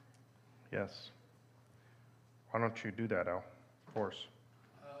Yes. Why don't you do that, Al, for us?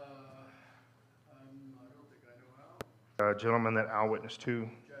 I don't think I know how. Gentleman that Al witnessed to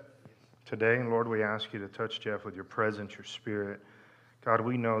today, and Lord, we ask you to touch Jeff with your presence, your spirit. God,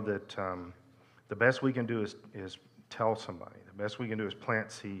 we know that the best we can do is tell somebody. The best we can do is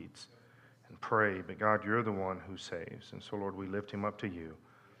plant seeds and pray. But God, you're the one who saves. And so, Lord, we lift him up to you,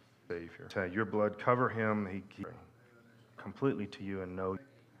 Savior. Your blood, cover him. He completely to you and know.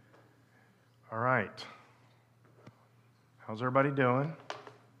 All right. How's everybody doing?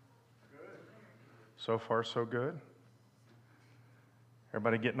 Good. So far, so good.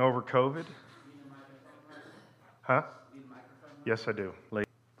 Everybody getting over COVID? Huh? Yes, I do.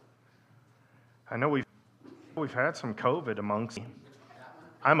 I know we've had some COVID amongst.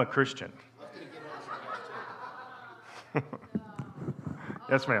 I'm a Christian.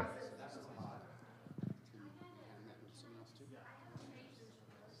 Yes, ma'am.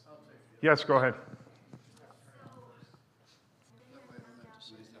 Yes, go ahead.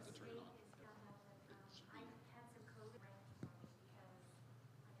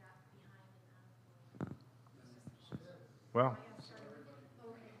 Well,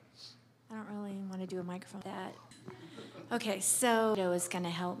 I don't really want to do a microphone with that. Okay, so it was going to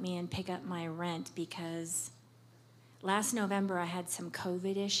help me and pick up my rent because last November I had some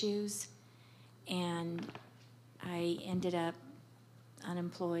COVID issues and I ended up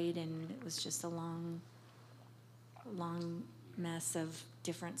unemployed, and it was just a long mess of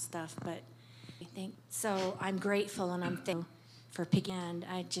different stuff. But I think so. I'm grateful, and I'm thankful for picking. And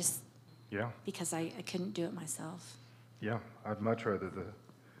I just because I couldn't do it myself. Yeah, I'd much rather the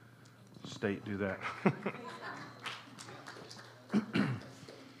state do that.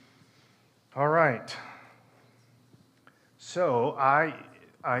 All right. So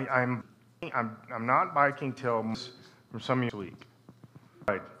I'm not biking till from some this week.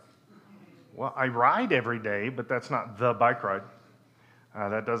 Right. Well, I ride every day, but that's not the bike ride.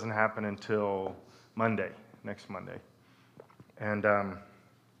 That doesn't happen until next Monday. And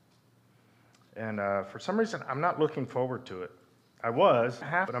for some reason, I'm not looking forward to it. I was,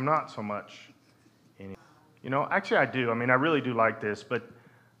 but I'm not so much. Actually I do. I mean, I really do like this, but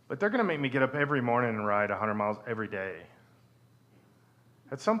they're going to make me get up every morning and ride 100 miles every day.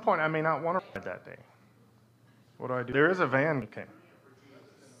 At some point, I may not want to ride that day. What do I do? There is a van. Okay.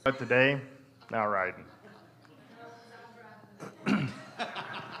 But today, now riding. I'm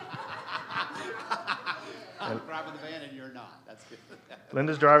driving the van and you're not. That's good.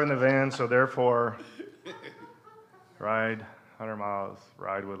 Linda's driving the van, so therefore, ride 100 miles,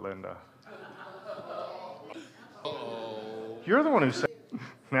 ride with Linda. Uh-oh. You're the one who said,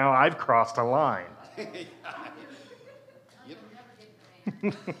 now I've crossed a line.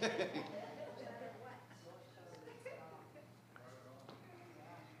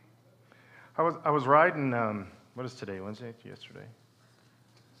 I was riding, what is today, Wednesday? Yesterday.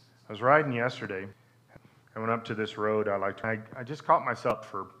 I was riding yesterday. I went up to this road I just caught myself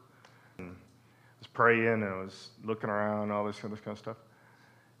I was praying and I was looking around, all this kind of stuff.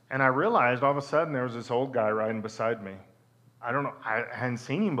 And I realized all of a sudden there was this old guy riding beside me. I don't know, I hadn't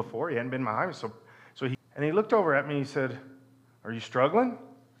seen him before. He hadn't been behind me. So he looked over at me and he said, "Are you struggling?"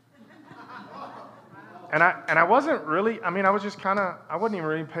 And I wasn't really, I was just I wasn't even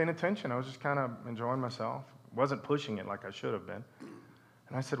really paying attention. I was just kind of enjoying myself. Wasn't pushing it like I should have been.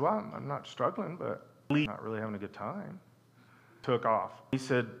 And I said, "Well, I'm not struggling, but not really having a good time." Took off. He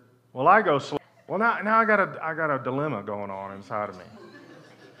said, "Well, I go slow." Well, now I got a dilemma going on inside of me.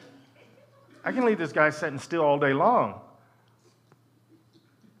 I can leave this guy sitting still all day long,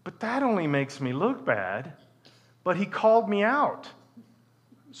 but that only makes me look bad. But he called me out,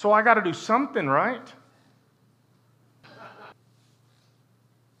 so I got to do something, right?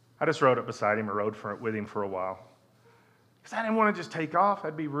 I just rode up beside him or rode with him for a while because I didn't want to just take off.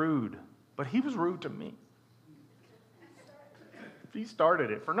 That'd be rude. But he was rude to me. He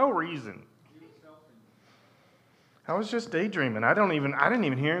started it for no reason. I was just daydreaming. I didn't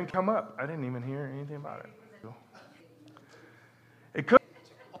even hear him come up. I didn't even hear anything about it. It could.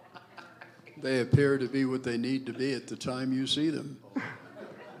 They appear to be what they need to be at the time you see them.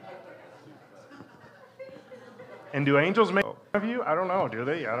 And do angels make of you? I don't know. Do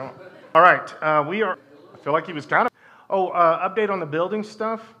they? I don't. All right. I feel like he was kind of. Update on the building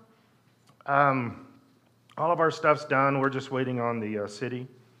stuff. All of our stuff's done. We're just waiting on the city.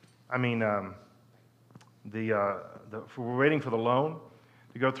 We're waiting for the loan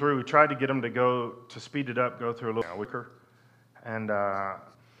to go through. We tried to get them to speed it up, go through a little quicker. And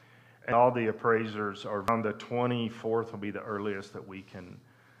all the appraisers are around the 24th will be the earliest that we can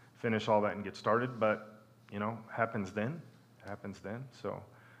finish all that and get started. But, happens then. So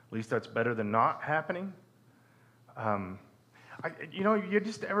At least that's better than not happening. You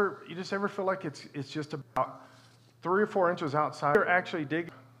just ever feel like it's just about 3 or 4 inches outside. You're actually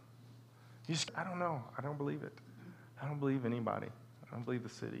digging. I don't know. I don't believe it. I don't believe anybody. I don't believe the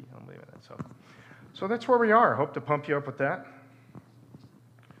city. I don't believe it. So that's where we are. I hope to pump you up with that.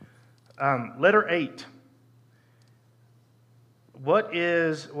 Letter 8. What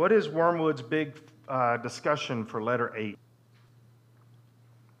is Wormwood's big discussion for letter 8?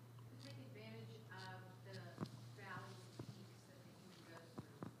 Take advantage of the valleys and peaks that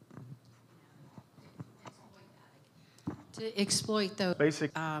the human goes through. To exploit those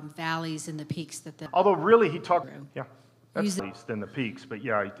Basic. Valleys and the peaks that the Although really he talked, yeah, that's Use the least than the peaks, but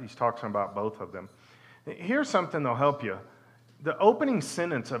yeah, he's talking about both of them. Here's something that'll help you. The opening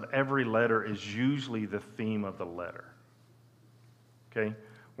sentence of every letter is usually the theme of the letter. Okay?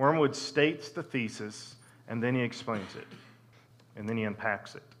 Wormwood states the thesis, and then he explains it, and then he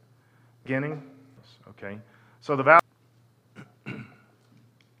unpacks it. Beginning, okay? So the valley.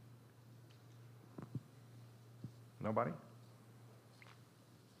 Nobody?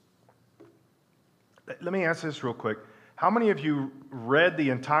 Let me ask this real quick. How many of you read the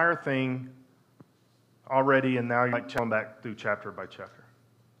entire thing already and now you're like going back through chapter by chapter?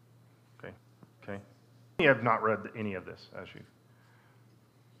 Okay. Okay. You have not read any of this, as you.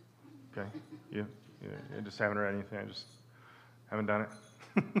 Okay. You just haven't read anything. I just haven't done it.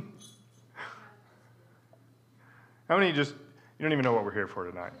 How many you don't even know what we're here for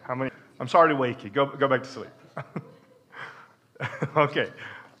tonight? How many? I'm sorry to wake you. Go back to sleep. Okay.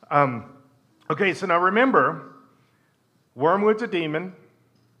 Okay, so now remember, Wormwood's a demon,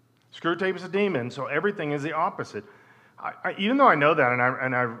 Screwtape is a demon, so everything is the opposite. Even though I know that,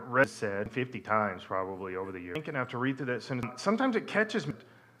 and I've read it said 50 times probably over the years, thinking I have to read through that sentence, sometimes it catches me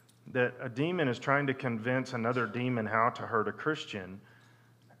that a demon is trying to convince another demon how to hurt a Christian,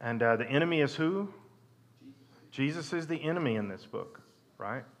 and the enemy is who? Jesus is the enemy in this book,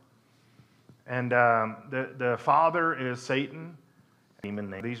 right? And the father is Satan. Demon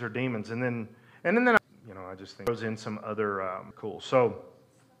name. These are demons, and then I just think goes in some other cool. So,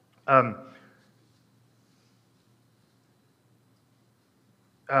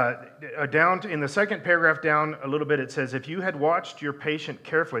 down in the second paragraph down a little bit, it says, "If you had watched your patient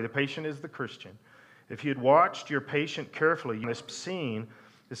carefully, the patient is the Christian. If you had watched your patient carefully, you would have seen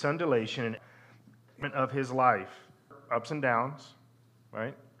this undulation of his life, ups and downs,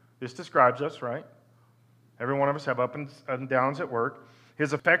 right? This describes us, right? Every one of us have ups and downs at work.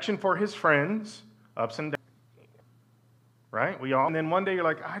 His affection for his friends, ups and downs, right? We all, and then one day you're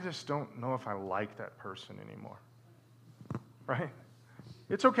like, I just don't know if I like that person anymore, right?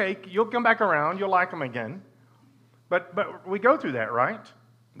 It's okay. You'll come back around. You'll like them again. But we go through that, right?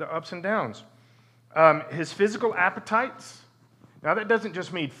 The ups and downs. His physical appetites. Now that doesn't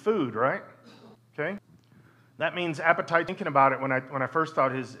just mean food, right? Okay. That means appetite. Thinking about it, when I first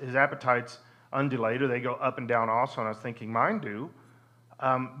thought his appetites undulate, or they go up and down also, and I was thinking mine do,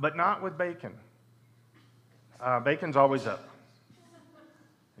 but not with bacon. Bacon's always up.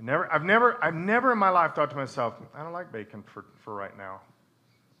 I've never in my life thought to myself, I don't like bacon for right now.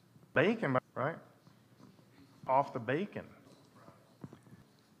 Bacon, right? Off the bacon.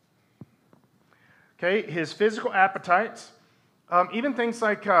 Okay, his physical appetites, even things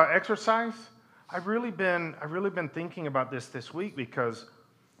like exercise. I've really been thinking about this week, because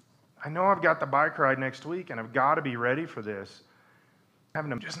I know I've got the bike ride next week, and I've got to be ready for this.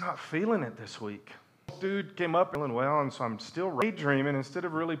 I'm just not feeling it this week. Dude came up feeling well, and so I'm still daydreaming instead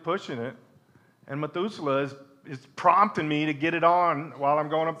of really pushing it. And Methuselah is prompting me to get it on while I'm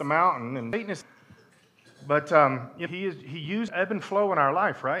going up the mountain. And but he used ebb and flow in our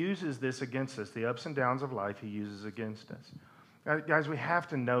life, right? He uses this against us. The ups and downs of life he uses against us. Guys, we have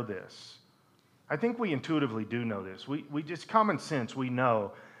to know this. I think we intuitively do know this. We just common sense, we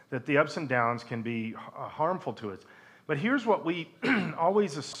know that the ups and downs can be harmful to us. But here's what we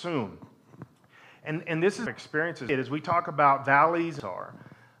always assume. And this is experiences as we talk about valleys are.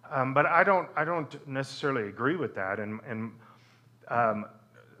 But I don't necessarily agree with that. And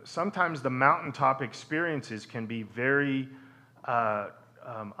sometimes the mountaintop experiences can be very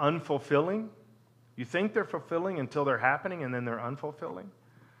unfulfilling. You think they're fulfilling until they're happening, and then they're unfulfilling.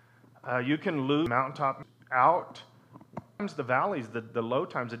 You can lose mountaintop out. Sometimes the valleys, the low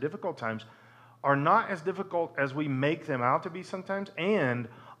times, the difficult times, are not as difficult as we make them out to be sometimes, and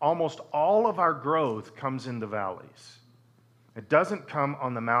almost all of our growth comes in the valleys. It doesn't come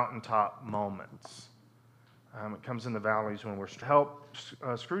on the mountaintop moments. It comes in the valleys when we're help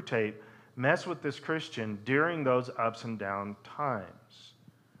Screwtape mess with this Christian during those ups and down times.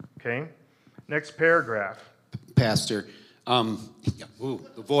 Okay? Next paragraph. Pastor, Yeah, ooh,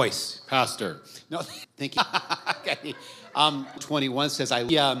 the voice, Pastor. No, thank you. Okay. 21 says,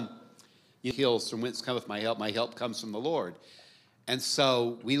 "You hills from whence cometh my help? My help comes from the Lord." And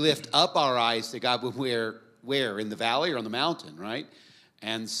so we lift up our eyes to God when we're where, in the valley or on the mountain, right?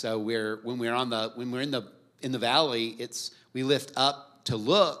 And so when we're in the valley, we lift up to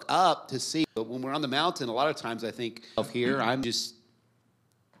look up to see. But when we're on the mountain, a lot of times I think of here, I'm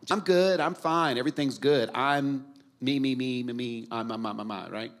good, I'm fine, everything's good. I'm me, I'm my,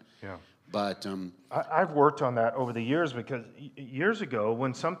 right? Yeah. But I've worked on that over the years because years ago,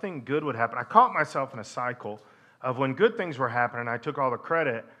 when something good would happen, I caught myself in a cycle of when good things were happening, I took all the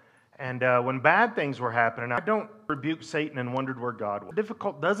credit. And when bad things were happening, I don't rebuke Satan and wondered where God was.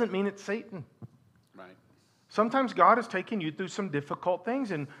 Difficult doesn't mean it's Satan. right. Sometimes God is taking you through some difficult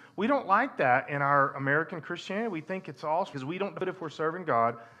things, and we don't like that in our American Christianity. We think it's all because we don't do it if we're serving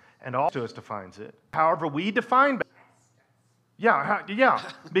God, and all to us defines it. However, we define bad. Yeah.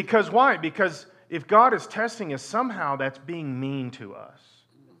 Because why? Because if God is testing us, somehow that's being mean to us.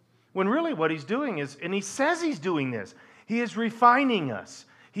 When really what He's doing is, and He says He's doing this, He is refining us.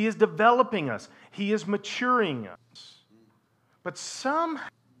 He is developing us. He is maturing us. But somehow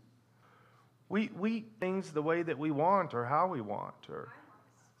we things the way that we want or how we want. Or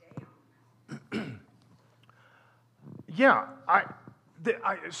let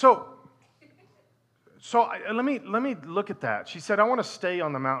me look at that. She said, "I want to stay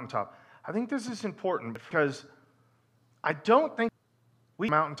on the mountaintop." I think this is important because I don't think we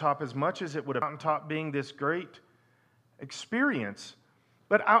mountaintop as much as it would have mountaintop being this great experience.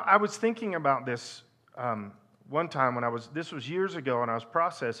 But I was thinking about this one time this was years ago, and I was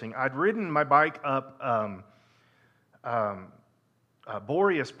processing. I'd ridden my bike up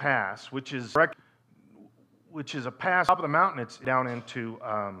Boreas Pass, which is a pass top of the mountain. It's down into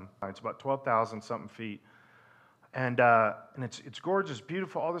it's about 12,000 something feet, and it's gorgeous,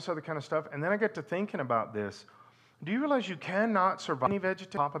 beautiful, all this other kind of stuff. And then I get to thinking about this. Do you realize you cannot survive any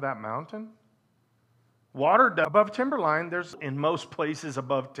vegetation top of that mountain? Water above timberline, there's in most places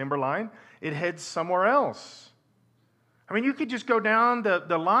above timberline, it heads somewhere else. I mean, you could just go down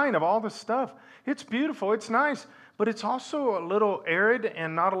the line of all the stuff. It's beautiful, it's nice, but it's also a little arid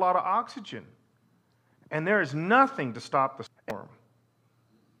and not a lot of oxygen. And there is nothing to stop the storm.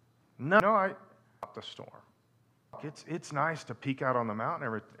 I stop the storm. It's nice to peek out on the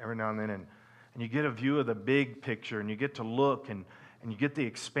mountain every now and then, and you get a view of the big picture, and you get to look, and you get the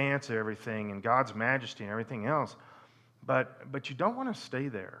expanse of everything and God's majesty and everything else. But you don't want to stay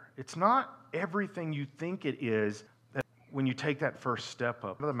there. It's not everything you think it is that when you take that first step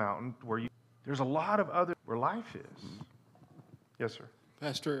up to the mountain there's a lot of other where life is. Yes, sir.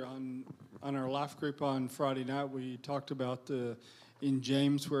 Pastor, on our life group on Friday night, we talked about in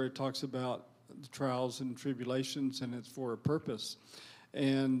James where it talks about the trials and tribulations, and it's for a purpose.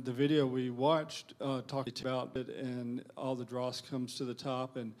 And the video we watched talked about it, and all the dross comes to the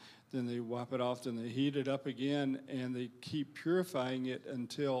top, and then they wipe it off, and they heat it up again, and they keep purifying it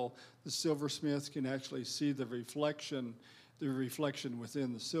until the silversmith can actually see the reflection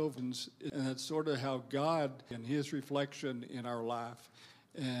within the silver. And that's sort of how God and His reflection in our life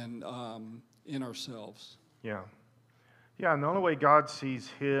and in ourselves. Yeah, and the only way God sees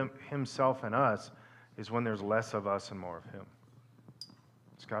Himself in us is when there's less of us and more of Him.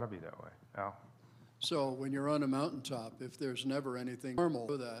 It's got to be that way. Al? So when you're on a mountaintop, if there's never anything normal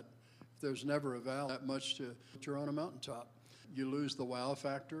to that, if there's never a valley that much you're on a mountaintop, you lose the wow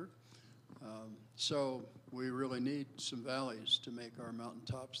factor. So we really need some valleys to make our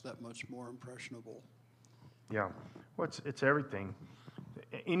mountaintops that much more impressionable. Yeah. Well, it's everything.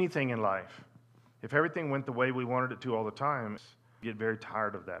 Anything in life. If everything went the way we wanted it to all the time, you get very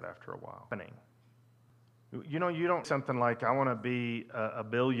tired of that after a while. You don't something like, I want to be a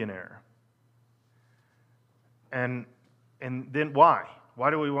billionaire. And then why? Why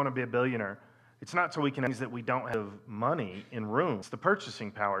do we want to be a billionaire? It's not so we can that we don't have money in room. It's the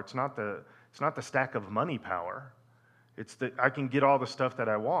purchasing power. It's not the stack of money power. It's that I can get all the stuff that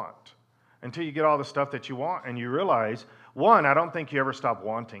I want. Until you get all the stuff that you want, and you realize, one, I don't think you ever stop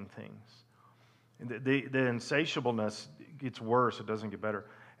wanting things. The insatiableness gets worse. It doesn't get better.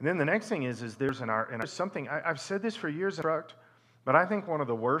 And then the next thing is there's something, I've said this for years, but I think one of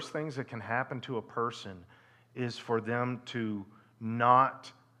the worst things that can happen to a person is for them to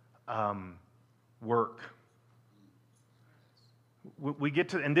not work. We get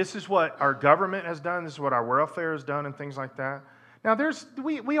to, and this is what our government has done, this is what our welfare has done and things like that. Now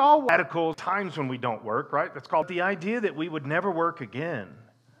we all radical times when we don't work, right? That's called the idea that we would never work again.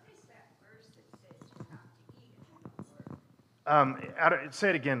 What is that verse that says you have to eat if you don't work? Say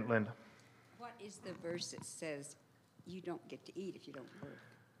it again, Linda. What is the verse that says you don't get to eat if you don't work.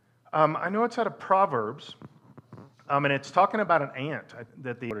 I know it's out of Proverbs, and it's talking about an ant.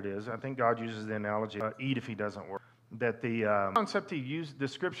 What it is. I think God uses the analogy, eat if he doesn't work. That the concept the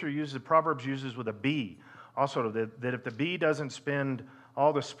scripture uses, Proverbs uses with a bee. Also, that if the bee doesn't spend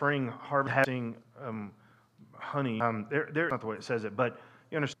all the spring harvesting honey, there's not the way it says it, but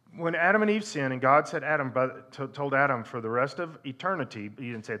you understand. When Adam and Eve sinned, and God said told Adam for the rest of eternity,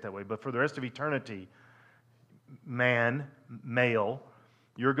 he didn't say it that way, but for the rest of eternity, male,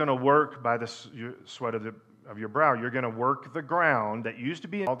 you're going to work by the sweat of your brow. You're going to work the ground that used to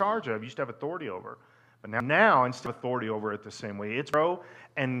be in charge of, used to have authority over. But now instead of authority over it the same way, it's grow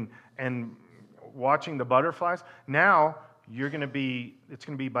and watching the butterflies. Now it's going to be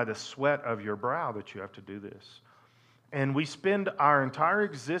by the sweat of your brow that you have to do this. And we spend our entire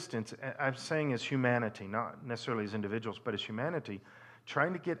existence, I'm saying as humanity, not necessarily as individuals, but as humanity,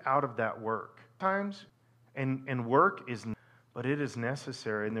 trying to get out of that work. Times, and work is, but it is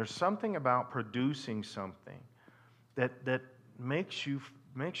necessary. And there's something about producing something that makes you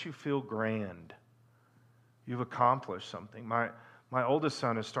feel grand. You've accomplished something. My oldest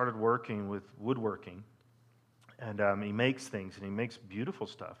son has started working with woodworking, and he makes things, and he makes beautiful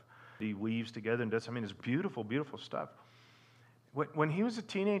stuff. He weaves together and does, it's beautiful, beautiful stuff. When he was a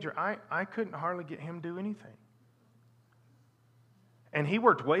teenager, I couldn't hardly get him to do anything. And he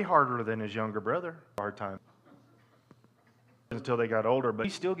worked way harder than his younger brother. Hard time. Until they got older. But we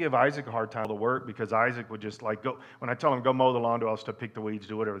still give Isaac a hard time to work because Isaac would just go, when I tell him go mow the lawn, do all stuff, pick the weeds,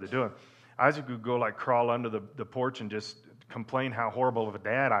 do whatever they're doing. Isaac would go crawl under the porch and just complain how horrible of a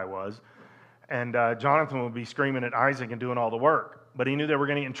dad I was. And Jonathan would be screaming at Isaac and doing all the work. But he knew they were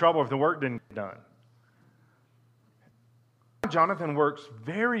going to get in trouble if the work didn't get done. Jonathan works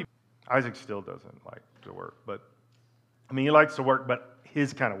Isaac still doesn't like to work, but he likes to work, but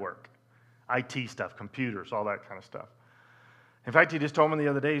his kind of work. IT stuff, computers, all that kind of stuff. In fact, he just told me the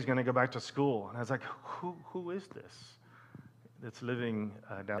other day he's going to go back to school. And I was like, who is this that's living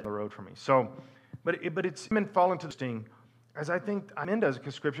down the road from me? So, but it's been fallen to the sting, as I think men does,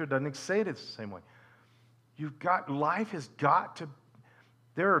 because Scripture doesn't say it the same way. Life has got to,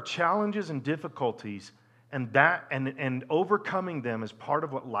 there are challenges and difficulties, and overcoming them is part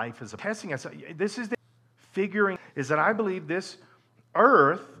of what life is about. Testing us. This is the figuring, is that I believe this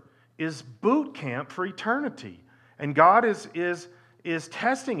earth is boot camp for eternity. And God is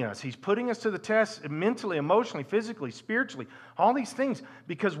testing us. He's putting us to the test mentally, emotionally, physically, spiritually, all these things.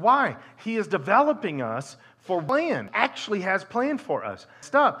 Because why? He is developing us for plan. Actually has planned for us.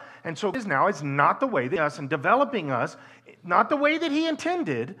 Stuff. And so it's not the way that us and developing us, not the way that he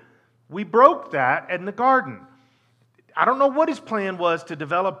intended. We broke that in the garden. I don't know what his plan was to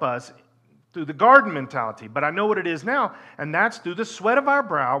develop us through the garden mentality, but I know what it is now, and that's through the sweat of our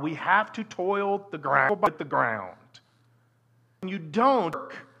brow. We have to toil the ground. When you don't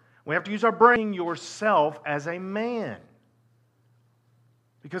work, we have to use our brain yourself as a man.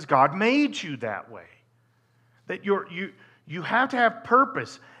 Because God made you that way. That you have to have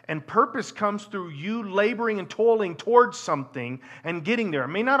purpose, and purpose comes through you laboring and toiling towards something and getting there. It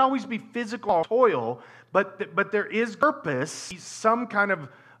may not always be physical toil, but there is purpose, some kind of,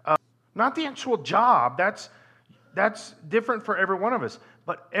 not the actual job, that's different for every one of us,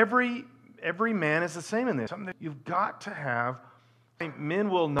 but every man is the same in this. Something that you've got to have, men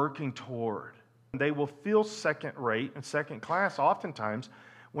will working toward. They will feel second rate and second class oftentimes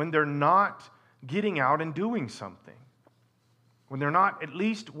when they're not getting out and doing something. When they're not, at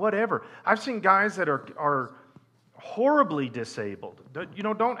least whatever. I've seen guys that are horribly disabled,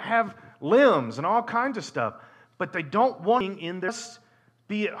 don't have limbs and all kinds of stuff, but they don't want in this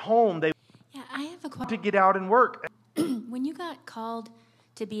be at home. They I have a question. want to get out and work. When you got called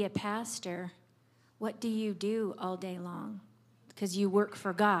to be a pastor, what do you do all day long? Because you work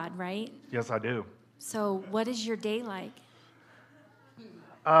for God, right? Yes, I do. So what is your day like?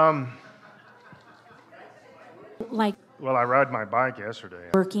 Well, I rode my bike yesterday.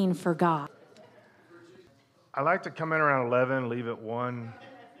 Working for God. I like to come in around 11, leave at 1,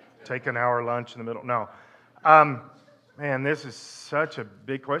 take an hour lunch in the middle. No. Man, this is such a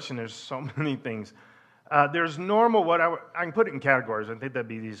big question. There's so many things. There's normal, I can put it in categories. I think that'd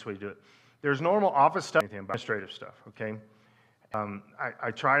be the easiest way to do it. There's normal office stuff, administrative stuff, okay?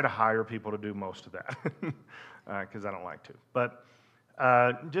 I try to hire people to do most of that because I don't like to. But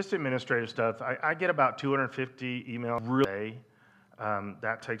just administrative stuff. I get about 250 emails a day.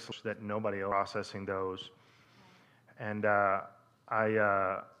 That takes that nobody else processing those. And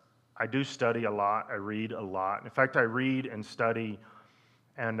I do study a lot. I read a lot. In fact, I read and study,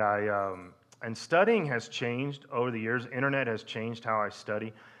 and and studying has changed over the years. Internet has changed how I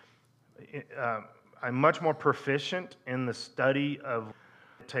study. I'm much more proficient in the study of what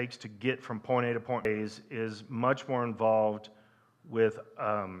it takes to get from point A to point B. Is much more involved with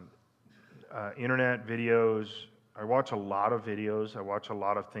internet videos. I watch a lot of videos. I watch a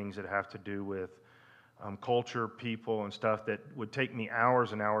lot of things that have to do with culture, people, and stuff that would take me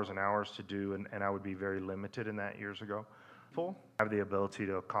hours and hours and hours to do, and I would be very limited in that years ago. I have the ability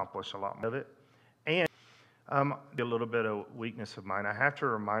to accomplish a lot more of it. And a little bit of weakness of mine. I have to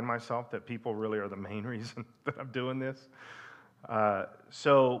remind myself that people really are the main reason that I'm doing this.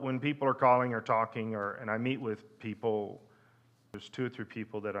 So when people are calling or talking, and I meet with people, there's 2 or 3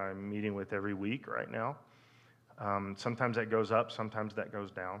 people that I'm meeting with every week right now. Sometimes that goes up, sometimes that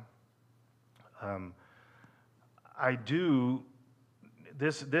goes down.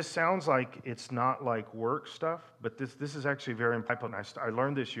 This sounds like it's not like work stuff, but this is actually very important. I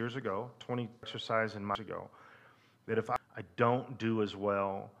learned this years ago, 20 exercise and months ago, that if I don't do as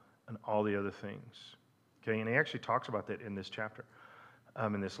well in all the other things, okay, and he actually talks about that in this chapter,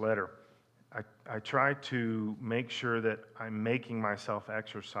 in this letter. I try to make sure that I'm making myself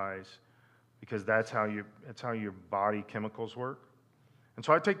exercise because that's how your body chemicals work. And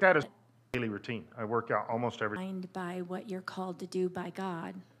so I take that as daily routine. I work out almost every day. Defined by what you're called to do by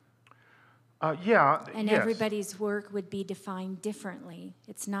God. Yeah, And yes. everybody's work would be defined differently.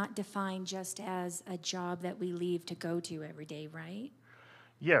 It's not defined just as a job that we leave to go to every day, right?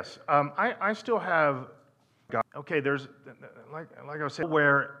 Yes. I still have, okay, there's, like I was saying,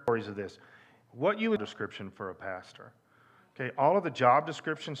 where stories of this. What you would description for a pastor. Okay, all of the job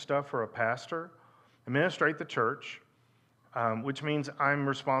description stuff for a pastor, administrate the church, which means I'm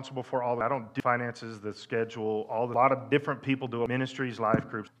responsible for all. I don't do finances, the schedule, a lot of different people do ministries, life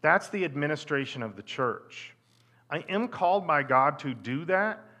groups. That's the administration of the church. I am called by God to do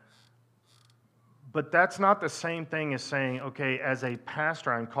that, but that's not the same thing as saying, okay, as a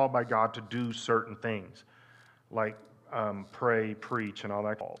pastor, I'm called by God to do certain things, like pray, preach, and all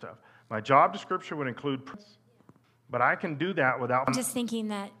that stuff. My job description would include, but I can do that without. I'm just thinking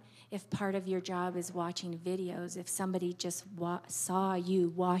that if part of your job is watching videos, if somebody just saw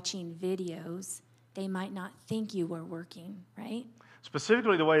you watching videos, they might not think you were working, right?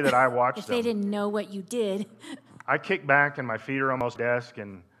 Specifically the way that I watch If them. they didn't know what you did. I kick back and my feet are on my desk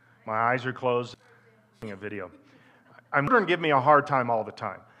and my eyes are closed. A video. My children give me a hard time all the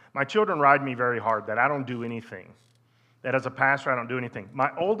time. My children ride me very hard that I don't do anything. That as a pastor, I don't do anything.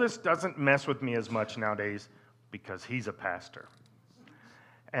 My oldest doesn't mess with me as much nowadays because he's a pastor.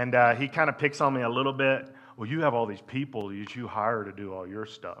 And he kind of picks on me a little bit. Well, you have all these people that you hire to do all your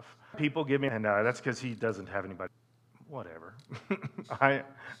stuff. People give me, and that's because he doesn't have anybody. Whatever.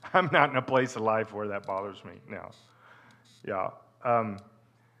 I'm not in a place of life where that bothers me now. Yeah.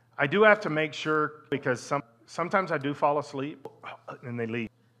 I do have to make sure because sometimes I do fall asleep and they leave.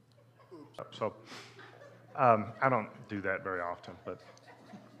 So I don't do that very often. But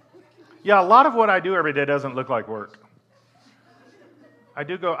yeah, a lot of what I do every day doesn't look like work. I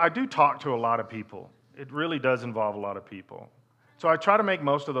do talk to a lot of people. It really does involve a lot of people. So I try to make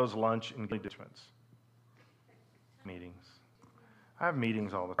most of those lunch engagements. Meetings. I have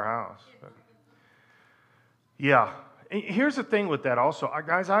meetings all the time at our house. But yeah. Here's the thing with that also.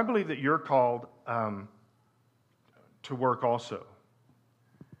 Guys, I believe that you're called to work also.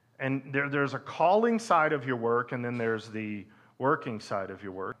 And there's a calling side of your work, and then there's the working side of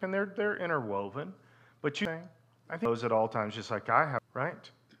your work, and they're interwoven. But I think those at all times, just like I have, right?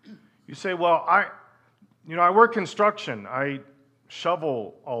 You say, well, I work construction. I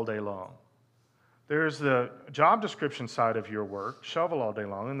shovel all day long. There's the job description side of your work, shovel all day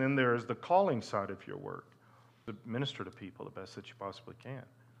long, and then there's the calling side of your work. To minister to people the best that you possibly can.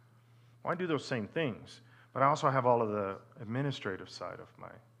 Well, I do those same things, but I also have all of the administrative side of my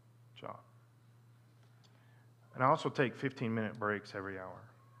job. And I also take 15-minute breaks every hour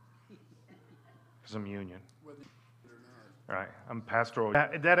because I'm union. Right, I'm pastoral.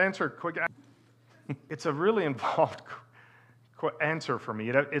 That answer, quick. It's a really involved answer for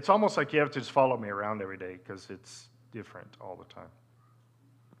me. It's almost like you have to just follow me around every day because it's different all the time.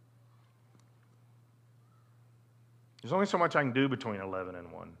 There's only so much I can do between 11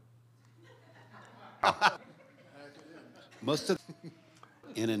 and 1. Most of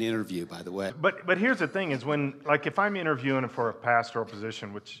in an interview, by the way. But here's the thing is when, like if I'm interviewing for a pastoral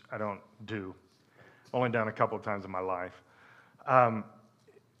position, which I don't do, only done a couple of times in my life,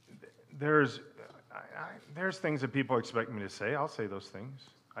 there's things that people expect me to say. I'll say those things.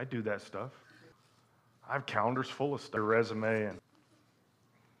 I do that stuff. I have calendars full of stuff, resume and...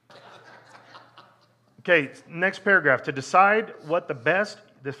 Okay, next paragraph. To decide what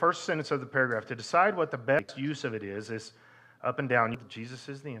the first sentence of the paragraph, to decide what the best use of it is up and down. Jesus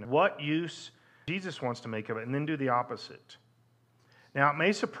is the end. What use Jesus wants to make of it, and then do the opposite. Now, it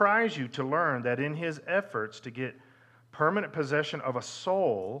may surprise you to learn that in his efforts to get permanent possession of a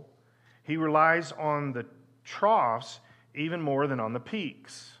soul, he relies on the troughs even more than on the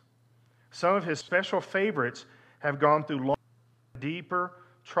peaks. Some of his special favorites have gone through long, deeper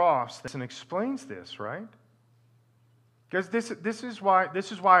troughs, and explains this, right? Because this is why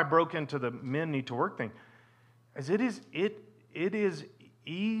I broke into the men need to work thing. As it is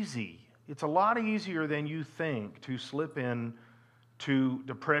easy. It's a lot easier than you think to slip in to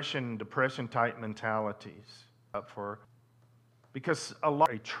depression type mentalities up for, because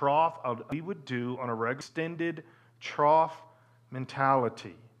a trough of we would do on a regular extended trough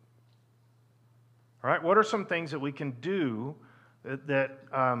mentality. All right, what are some things that we can do that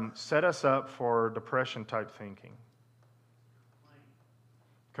set us up for depression type thinking?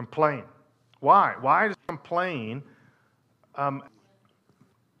 Complain. Why? Why does complain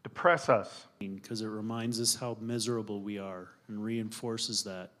depress us? Because it reminds us how miserable we are and reinforces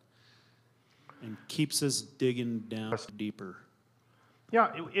that and keeps us digging down deeper.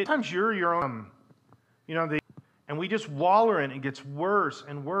 Yeah, sometimes you're your own, and we just wallow in it. It gets worse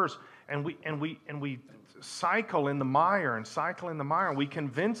and worse, and we cycle in the mire and we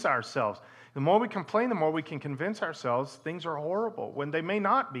convince ourselves. The more we complain, the more we can convince ourselves things are horrible when they may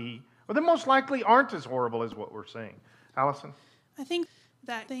not be, or they most likely aren't as horrible as what we're saying. Allison? I think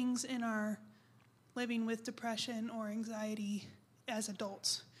that things in our living with depression or anxiety as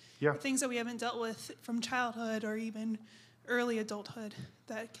adults, Yeah. things that we haven't dealt with from childhood or even early adulthood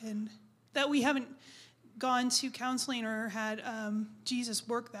that we haven't gone to counseling or had Jesus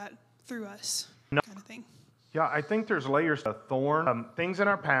work that through us, kind of thing. Yeah, I think there's layers of thorn, things in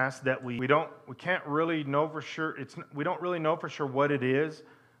our past that we can't really know for sure. We don't really know for sure what it is,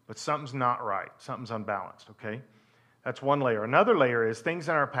 but something's not right. Something's unbalanced. Okay, that's one layer. Another layer is things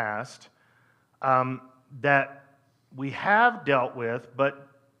in our past that we have dealt with, but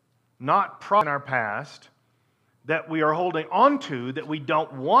not in our past that we are holding on to that we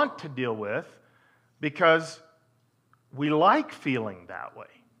don't want to deal with because we like feeling that way.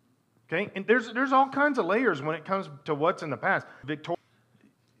 Okay, and there's all kinds of layers when it comes to what's in the past.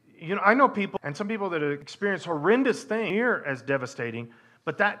 I know people, and some people that have experienced horrendous things here as devastating,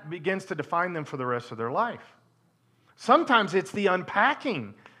 but that begins to define them for the rest of their life. Sometimes it's the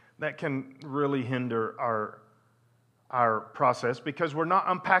unpacking that can really hinder our process because we're not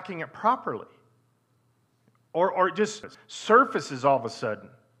unpacking it properly. Or it just surfaces all of a sudden.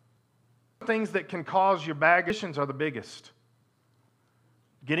 Things that can cause your baggage are the biggest.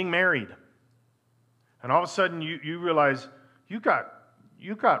 Getting married. And all of a sudden you realize you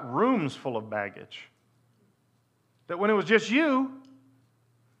got rooms full of baggage. That when it was just you,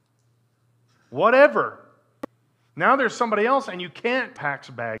 whatever. Now there's somebody else and you can't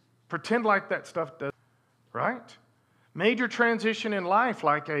pack baggage. Pretend like that stuff does, right? Major transition in life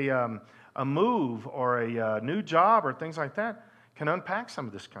like a move or a new job or things like that can unpack some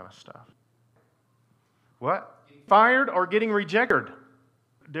of this kind of stuff. What? Fired or getting rejected.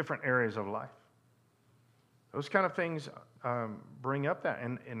 Different areas of life. Those kind of things bring up that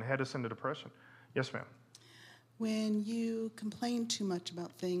and head us into depression. Yes, ma'am. When you complain too much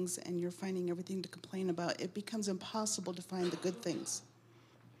about things and you're finding everything to complain about, it becomes impossible to find the good things.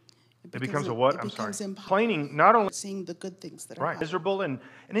 It becomes a what? I'm sorry. Impossible. Complaining, not only Seeing the good things that are right, miserable, and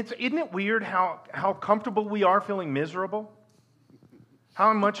isn't it weird how comfortable we are feeling miserable?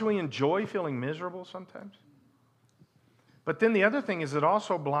 How much we enjoy feeling miserable sometimes? But then the other thing is it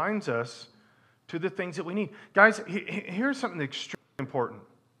also blinds us to the things that we need. Guys, here's something extremely important.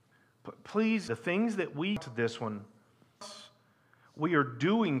 Please, the things that we to this one, we are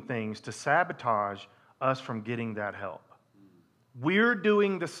doing things to sabotage us from getting that help. We're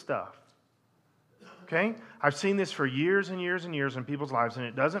doing the stuff. Okay? I've seen this for years and years and years in people's lives, and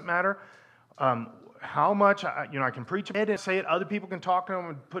it doesn't matter how much I can preach it and say it. Other people can talk to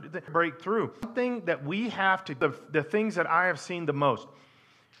them and break through. Something that we have to, the things that I have seen the most,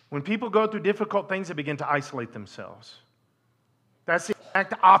 when people go through difficult things, they begin to isolate themselves. That's the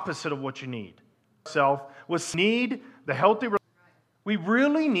exact opposite of what you need. Need the healthy. We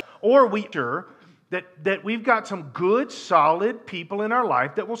really need, or we sure that we've got some good, solid people in our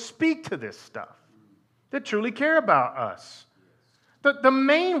life that will speak to this stuff, that truly care about us. The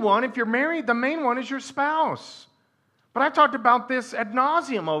main one, if you're married, the main one is your spouse. But I've talked about this ad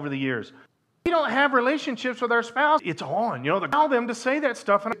nauseum over the years. We don't have relationships with our spouse. It's on. Allow them to say that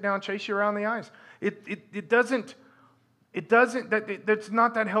stuff and down, chase you around the ice. That's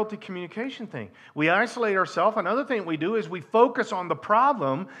not that healthy communication thing. We isolate ourselves. Another thing we do is we focus on the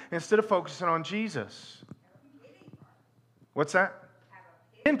problem instead of focusing on Jesus. What's that?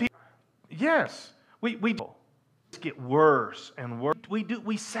 Yes, we get worse and worse.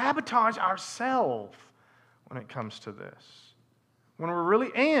 We sabotage ourselves when it comes to this. When we're really,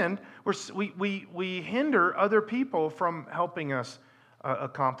 and we hinder other people from helping us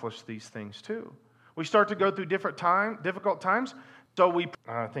accomplish these things too. We start to go through difficult times. So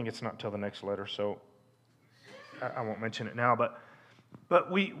I think it's not until the next letter, so I won't mention it now.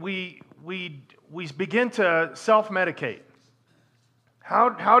 But we begin to self-medicate.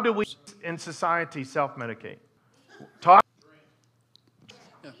 How do we in society self-medicate? Talk.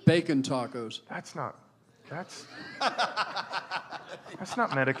 Bacon tacos. That's not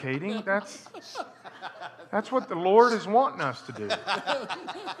medicating. That's what the Lord is wanting us to do.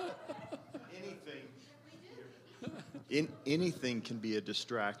 Anything can be a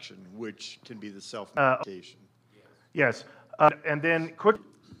distraction, which can be the self-medication. Yes. And then quick,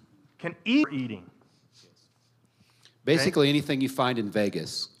 can eating. Basically, anything you find in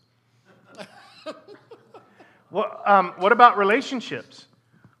Vegas. Well, what about relationships?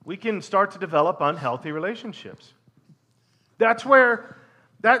 We can start to develop unhealthy relationships. That's where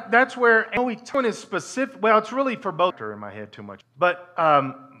one is specific. Well, it's really for both. In my head too much, but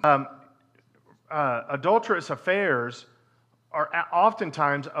adulterous affairs are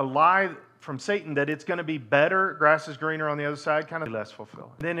oftentimes a lie from Satan that it's going to be better, grass is greener on the other side, kind of less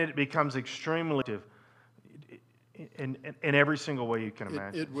fulfilling. Then it becomes extremely in every single way you can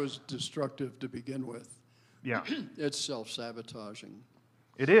imagine. It was destructive to begin with. Yeah. It's self-sabotaging.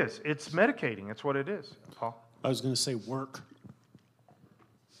 It is. It's medicating. That's what it is, Paul. I was going to say work.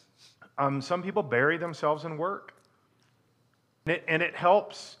 Some people bury themselves in work. And it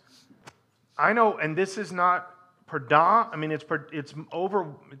helps. I know, and this is not predominant. I mean, it's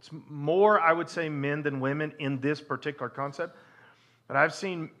more, I would say, men than women in this particular concept. But I've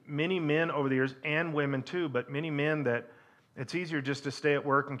seen many men over the years, and women too, but many men that it's easier just to stay at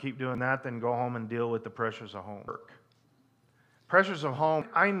work and keep doing that than go home and deal with the pressures of home. Pressures of home,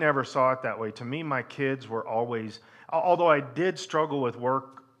 I never saw it that way. To me, my kids were always, although I did struggle with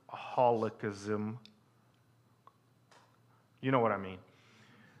workaholicism. You know what I mean.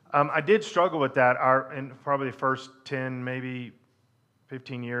 I did struggle with that in probably the first 10, maybe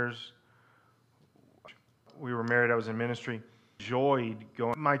 15 years. We were married, I was in ministry. Enjoyed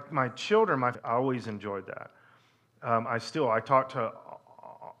going. My children, I always enjoyed that. I talk to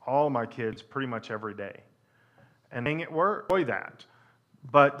all my kids pretty much every day. And being at work, enjoy that.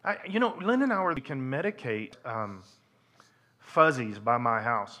 But, Lynn and I we can medicate Fuzzies by my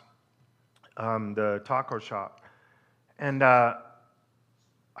house, the taco shop. And I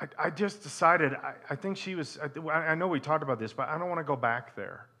just decided, I think she was, I know we talked about this, but I don't want to go back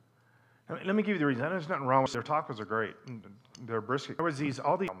there. Let me give you the reason. There's nothing wrong with their tacos are great. Their brisket. There was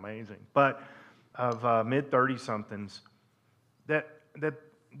all these amazing, but of mid-30-somethings that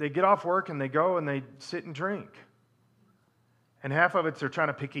they get off work and they go and they sit and drink. And half of it's they're trying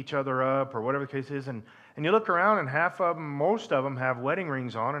to pick each other up or whatever the case is. And you look around and most of them have wedding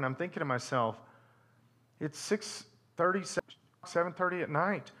rings on. And I'm thinking to myself, it's 6:30, 7:30 at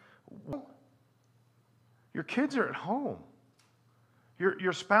night. Your kids are at home.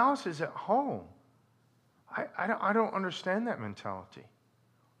 Your spouse is at home. I don't understand that mentality.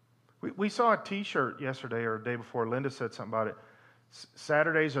 We saw a T-shirt yesterday or the day before. Linda said something about it.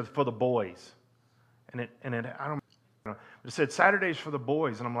 Saturdays are for the boys, and it said Saturdays for the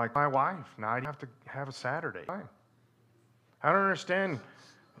boys, and I'm like, my wife. Now I have to have a Saturday. I don't understand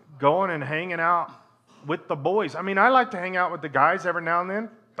going and hanging out with the boys. I mean, I like to hang out with the guys every now and then,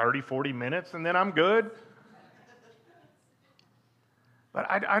 30, 40 minutes, and then I'm good. But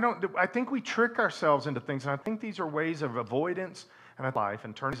I think we trick ourselves into things, and I think these are ways of avoidance and life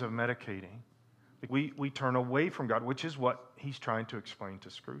in terms of medicating. We turn away from God, which is what he's trying to explain to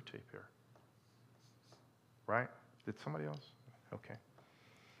Screwtape here. Right? Did somebody else? Okay.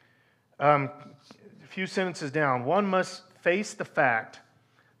 A few sentences down. One must face the fact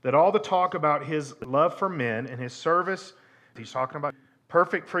that all the talk about his love for men and his service, he's talking about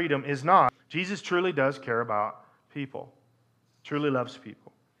perfect freedom, is not. Jesus truly does care about people. Truly loves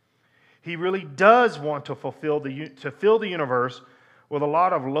people. He really does want to fill the universe with a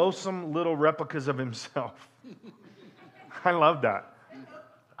lot of loathsome little replicas of himself. I love that.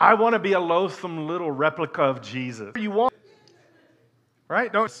 I want to be a loathsome little replica of Jesus. You want,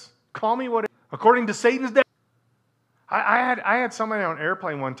 right? Don't call me what. According to Satan's day. I had somebody on an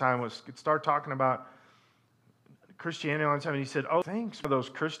airplane one time start talking about Christianity all the time, and he said, "Oh, thanks for those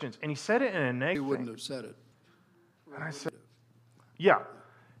Christians," and he said it in a negative. He wouldn't have said it. And I said, "Yeah,"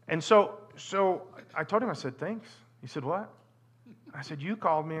 and so I told him, I said, "Thanks." He said, "What?" I said, "You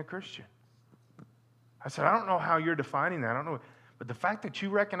called me a Christian." I said, "I don't know how you're defining that. I don't know." But the fact that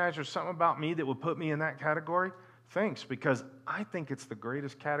you recognize there's something about me that would put me in that category, thanks, because I think it's the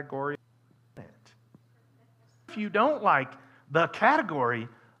greatest category. If you don't like the category,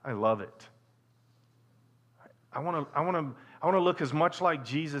 I love it. I want to look as much like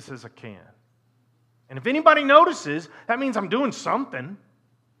Jesus as I can. And if anybody notices, that means I'm doing something,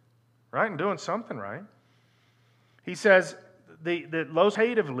 right? I'm doing something right. He says that those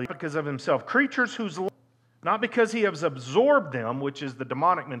hatively because of himself, creatures whose not because he has absorbed them, which is the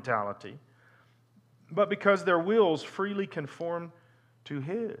demonic mentality, but because their wills freely conform to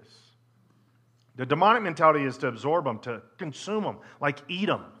his. The demonic mentality is to absorb them, to consume them, like eat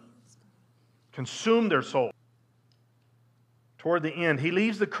them, consume their soul. Toward the end, he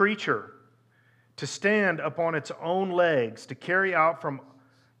leaves the creature to stand upon its own legs, to carry out from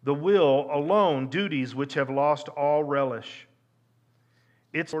the will alone duties which have lost all relish.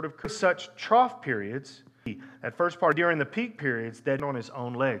 It's sort of such trough periods, that first part during the peak periods, that on his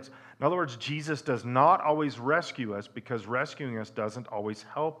own legs. In other words, Jesus does not always rescue us because rescuing us doesn't always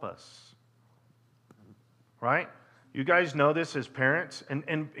help us. Right? You guys know this as parents,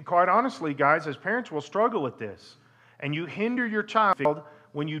 and quite honestly, guys, as parents, we'll struggle with this. And you hinder your child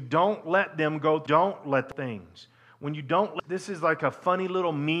when you don't let them go, don't let things. When you don't, this is like a funny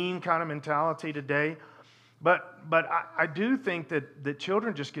little mean kind of mentality today. But I do think that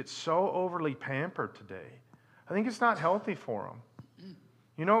children just get so overly pampered today. I think it's not healthy for them.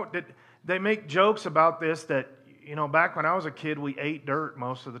 You know, they make jokes about this that, you know, back when I was a kid, we ate dirt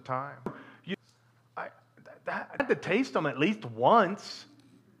most of the time. I had to taste them at least once.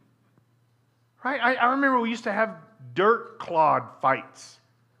 Right? I remember we used to have dirt clod fights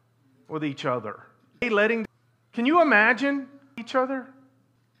with each other. Can you imagine each other?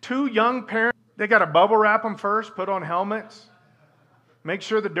 Two young parents, they got to bubble wrap them first, put on helmets, make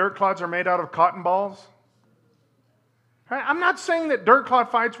sure the dirt clods are made out of cotton balls. Right? I'm not saying that dirt clod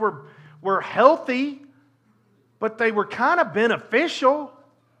fights were healthy, but they were kind of beneficial.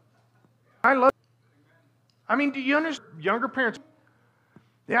 I mean, do you understand? Younger parents,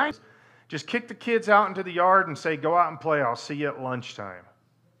 yeah, just kick the kids out into the yard and say, go out and play, I'll see you at lunchtime.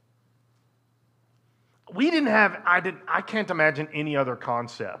 I can't imagine any other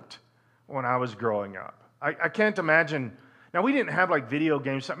concept when I was growing up. I can't imagine, now we didn't have like video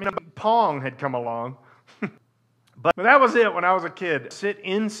games, I mean, Pong had come along, but that was it when I was a kid. Sit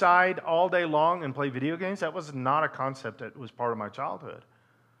inside all day long and play video games, that was not a concept that was part of my childhood.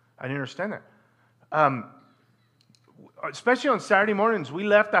 I didn't understand that. Especially on Saturday mornings, we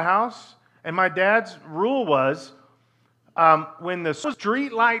left the house, and my dad's rule was, when the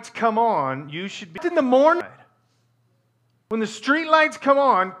street lights come on, you should be in the morning. When the street lights come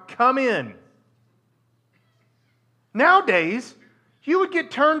on, come in. Nowadays, you would get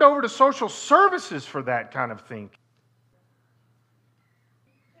turned over to social services for that kind of thing.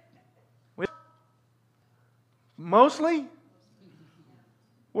 Mostly?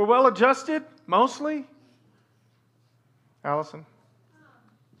 We're well adjusted? Mostly? Allison?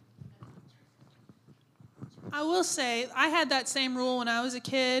 I will say, I had that same rule when I was a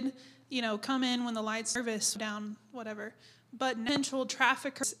kid, you know, come in when the lights service down, whatever. But eventual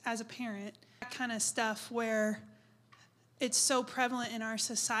traffickers as a parent, that kind of stuff where it's so prevalent in our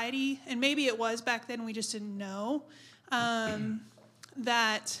society, and maybe it was back then, we just didn't know,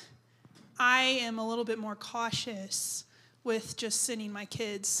 that I am a little bit more cautious with just sending my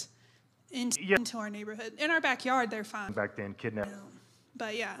kids into our neighborhood. In our backyard, they're fine. Back then, kidnapped.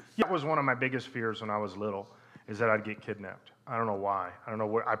 But yeah. That was one of my biggest fears when I was little, is that I'd get kidnapped. I don't know why. I don't know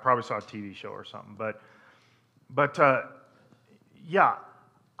where. I probably saw a TV show or something. But yeah,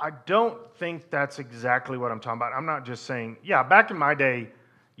 I don't think that's exactly what I'm talking about. I'm not just saying, yeah, back in my day,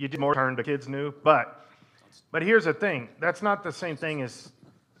 you did more turn to kids knew. But here's the thing. That's not the same thing as,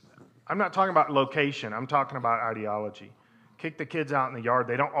 I'm not talking about location. I'm talking about ideology. Kick the kids out in the yard.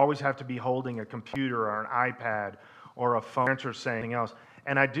 They don't always have to be holding a computer or an iPad or a phone or saying else.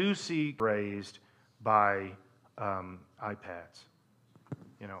 And I do see raised by iPads,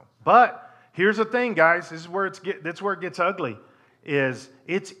 you know. But here's the thing, guys. This is where that's where it gets ugly. Is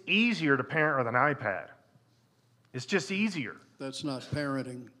it's easier to parent with an iPad. It's just easier. That's not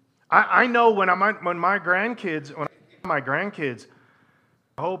parenting. I know when my grandkids,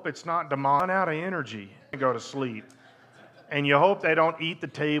 I hope it's not demon out of energy to go to sleep, and you hope they don't eat the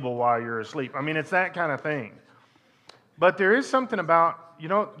table while you're asleep. I mean, it's that kind of thing. But there is something about, you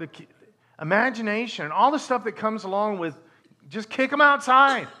know, the imagination and all the stuff that comes along with just kick them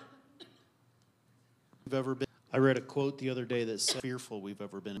outside. I read a quote the other day that said, fearful we've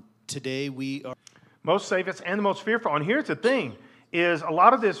ever been. Today we are most safest and the most fearful. And here's the thing. is a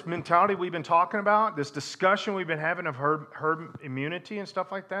lot of this mentality we've been talking about, this discussion we've been having of herd immunity and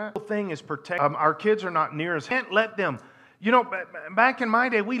stuff like that. The whole thing is protect. Our kids are not near us. Can't let them. You know, back in my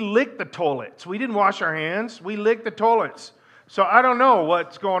day, we licked the toilets. We didn't wash our hands. We licked the toilets. So I don't know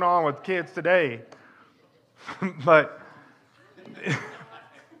what's going on with kids today. But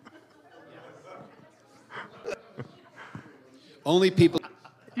Only people,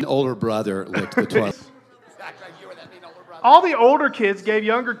 an older brother licked the toilet. all the older kids gave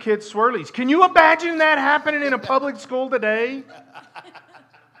younger kids swirlies. Can you imagine that happening in a public school today?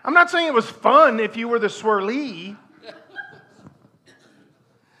 I'm not saying it was fun if you were the swirly.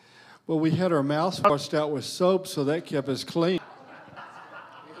 Well, we had our mouths washed out with soap, so that kept us clean.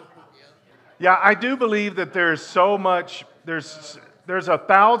 Yeah, I do believe that there's so much, there's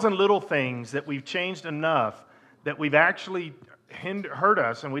 1,000 little things that we've changed enough that we've actually hurt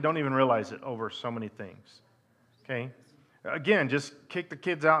us and we don't even realize it over so many things. Okay? Again, just kick the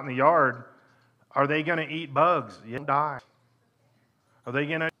kids out in the yard. Are they going to eat bugs? Yeah, die. Are they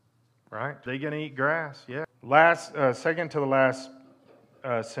going to, right? Are they going to eat grass? Yeah. Second to the last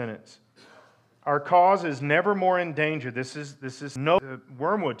sentence. Our cause is never more in danger. This is no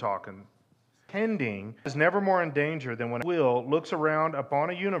Wormwood talking. Tending is never more in danger than when Will looks around upon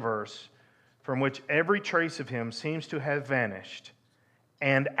a universe from which every trace of him seems to have vanished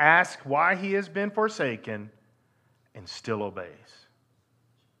and asks why he has been forsaken and still obeys.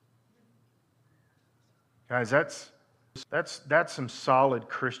 Guys, that's some solid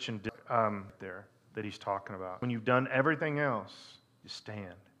Christian there that he's talking about. When you've done everything else, you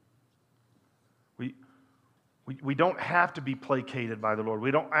stand. We don't have to be placated by the Lord.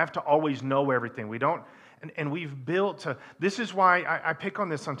 We don't have to always know everything. We don't, and we've built this is why I pick on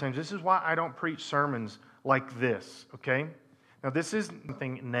this sometimes. This is why I don't preach sermons like this, okay? Now, this is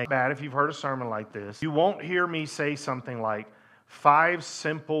nothing bad if you've heard a sermon like this. You won't hear me say something like 5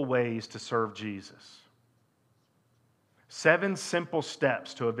 simple ways to serve Jesus. 7 simple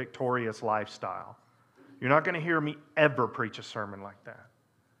steps to a victorious lifestyle. You're not going to hear me ever preach a sermon like that.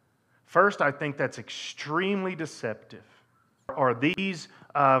 First, I think that's extremely deceptive. Or these,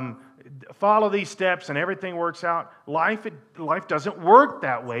 follow these steps and everything works out. Life doesn't work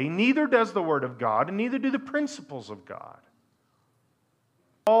that way. Neither does the Word of God, and neither do the principles of God.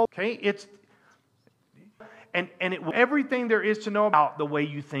 Okay, everything there is to know about the way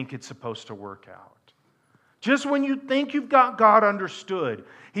you think it's supposed to work out. Just when you think you've got God understood,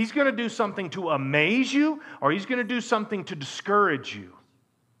 He's going to do something to amaze you, or He's going to do something to discourage you.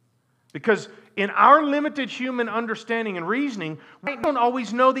 Because in our limited human understanding and reasoning, we don't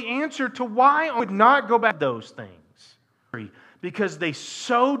always know the answer to why I would not go back to those things. Because they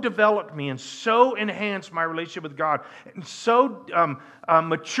so developed me and so enhanced my relationship with God and so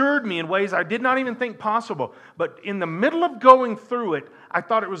matured me in ways I did not even think possible. But in the middle of going through it, I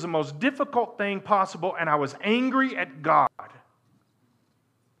thought it was the most difficult thing possible, and I was angry at God.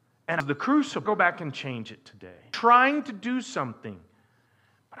 And the crucible, go back and change it today. Trying to do something.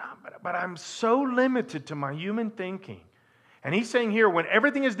 But I'm so limited to my human thinking. And he's saying here, when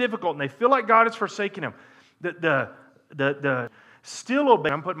everything is difficult and they feel like God has forsaken him, the still obey.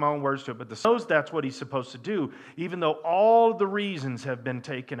 I'm putting my own words to it, but knows that's what he's supposed to do, even though all the reasons have been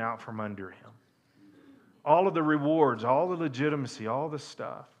taken out from under him. All of the rewards, all the legitimacy, all the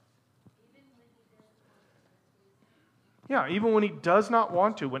stuff. Yeah, even when he does not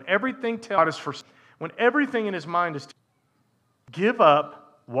want to, when everything God is for, when everything in his mind is to give up.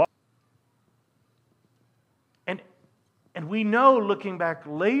 And we know, looking back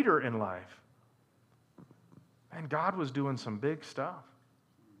later in life, man, God was doing some big stuff.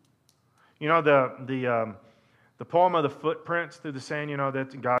 You know, the poem of the footprints through the sand, you know,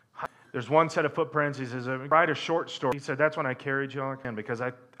 that God, there's one set of footprints. He says, write a short story. He said, that's when I carried you on again, because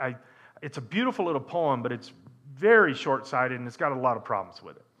it's a beautiful little poem, but it's very short-sighted and it's got a lot of problems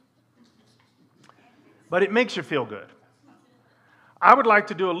with it. But it makes you feel good. I would like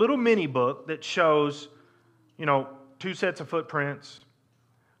to do a little mini book that shows, you know, 2 sets of footprints,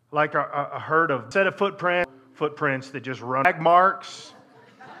 like a herd of set of footprints that just run, drag marks,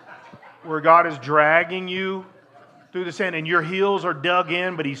 where God is dragging you through the sand, and your heels are dug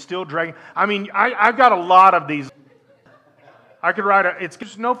in, but He's still dragging. I mean, I've got a lot of these. I could write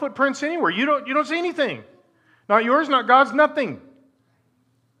there's no footprints anywhere. You don't see anything. Not yours, not God's, nothing.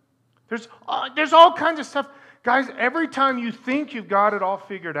 There's all kinds of stuff. Guys, every time you think you've got it all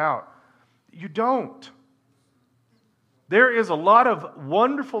figured out, you don't. There is a lot of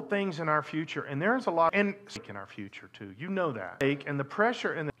wonderful things in our future, and there's a lot in our future too. You know that. And the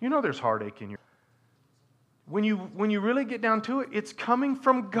pressure, and you know there's heartache in your. When you really get down to it, it's coming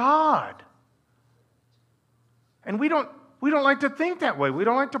from God. And we don't We don't like to think that way. We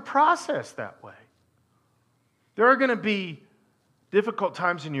don't like to process that way. There are going to be difficult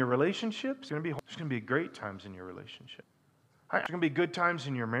times in your relationship. There's going to be great times in your relationship. There's going to be good times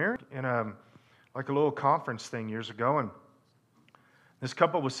in your marriage. In like a little conference thing years ago, and this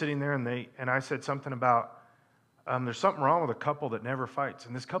couple was sitting there, and I said something about there's something wrong with a couple that never fights.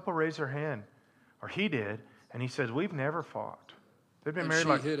 And this couple raised their hand, or he did, and he says, "We've never fought." They've been married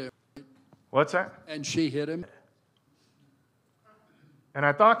like. Hit him. What's that? And she hit him. And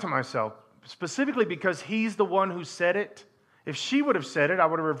I thought to myself, specifically because he's the one who said it. If she would have said it, I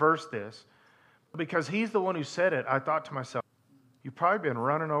would have reversed this. Because he's the one who said it, I thought to myself, you've probably been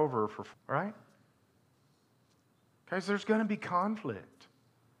running over for, right? Guys, there's going to be conflict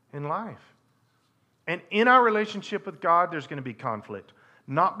in life. And in our relationship with God, there's going to be conflict.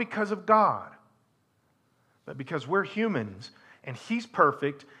 Not because of God, but because we're humans, and He's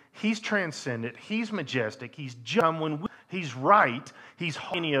perfect, He's transcendent, He's majestic, He's just when He's right, He's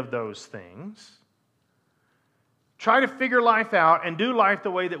any of those things. Try to figure life out and do life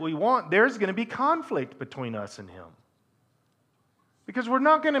the way that we want, there's going to be conflict between us and Him. Because we're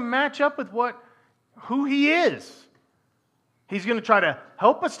not going to match up with who He is. He's going to try to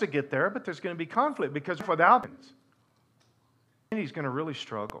help us to get there, but there's going to be conflict because without Him, He's going to really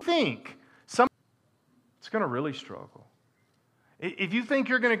struggle. It's going to really struggle. If you think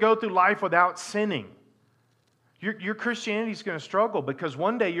you're going to go through life without sinning, your Christianity is going to struggle because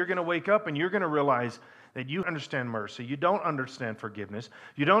one day you're going to wake up and you're going to realize that you understand mercy. You don't understand forgiveness.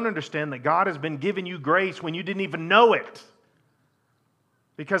 You don't understand that God has been giving you grace when you didn't even know it.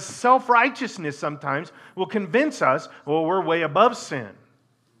 Because self-righteousness sometimes will convince us, well, we're way above sin.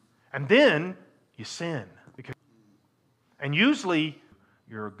 And then you sin. And usually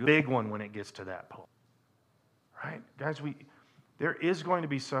you're a big one when it gets to that point. Right? Guys, there is going to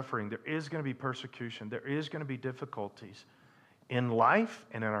be suffering. There is going to be persecution. There is going to be difficulties. In life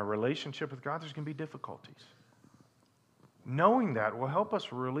and in our relationship with God, there's going to be difficulties. Knowing that will help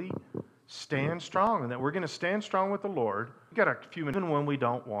us really stand strong, and that we're going to stand strong with the Lord. We've got a few minutes, even when we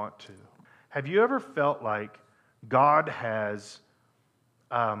don't want to. Have you ever felt like God has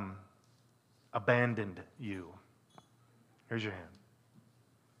abandoned you? Here's your hand.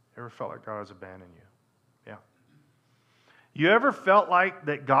 Ever felt like God has abandoned you? Yeah. You ever felt like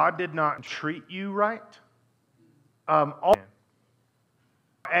that God did not treat you right?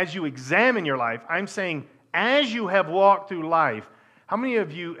 As you examine your life, I'm saying as you have walked through life, how many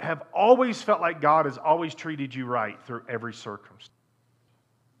of you have always felt like God has always treated you right through every circumstance?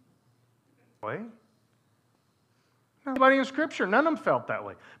 Nobody in Scripture, none of them felt that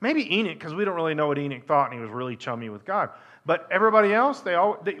way. Maybe Enoch, because we don't really know what Enoch thought, and he was really chummy with God. But everybody else,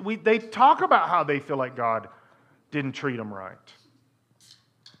 they talk about how they feel like God didn't treat them right.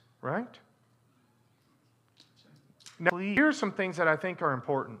 Right? Now, here are some things that I think are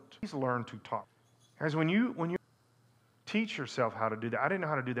important. Please learn to talk. Guys, when you teach yourself how to do that, I didn't know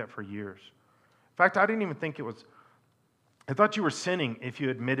how to do that for years. In fact, I didn't even think it was, I thought you were sinning if you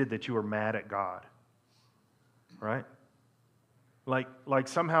admitted that you were mad at God. Right? Like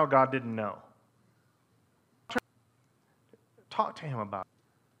somehow God didn't know. Talk to Him about it.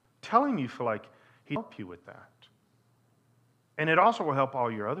 Tell Him you feel like He'll help you with that. And it also will help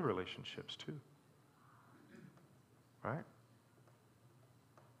all your other relationships too. Right?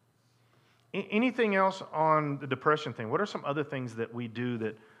 Anything else on the depression thing? What are some other things that we do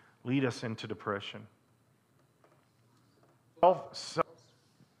that lead us into depression?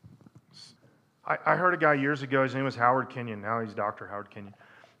 I heard a guy years ago, his name was Howard Kenyon. Now he's Dr. Howard Kenyon.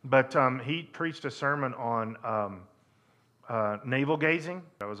 But he preached a sermon on navel gazing.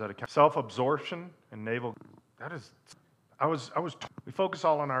 That was at a self-absorption and navel. That is, we focus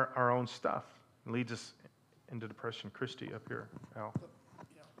all on our own stuff. It leads us into depression. Christy up here, Al.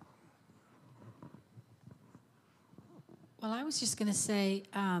 Well, I was just going to say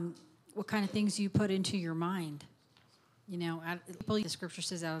what kind of things you put into your mind. You know, the Scripture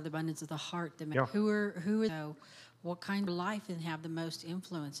says, out of the abundance of the heart, what kind of life and have the most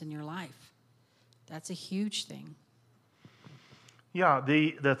influence in your life? That's a huge thing. Yeah,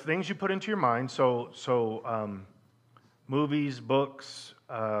 the things you put into your mind. So movies, books,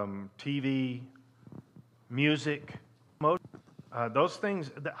 TV, music, those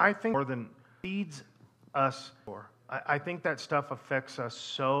things. I think more than feeds us for. I think that stuff affects us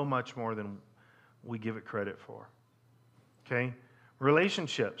so much more than we give it credit for. Okay?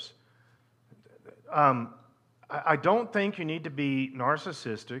 Relationships. I don't think you need to be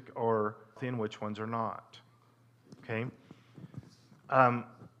narcissistic or thin, which ones are not. Okay?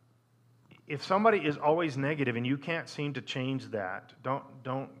 If somebody is always negative and you can't seem to change that, don't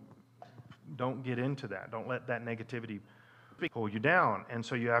get into that. Don't let that negativity pull you down. And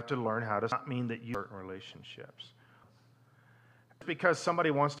so you have to learn how to not mean that you hurt relationships. Because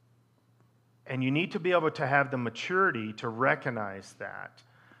somebody wants to, and you need to be able to have the maturity to recognize that.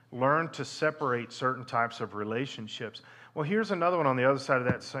 Learn to separate certain types of relationships. Well, here's another one on the other side of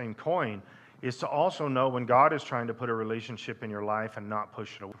that same coin, is to also know when God is trying to put a relationship in your life and not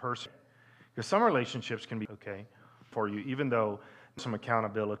push it away. Because some relationships can be okay for you, even though some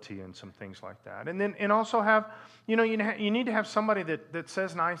accountability and some things like that. And also have, you need to have somebody that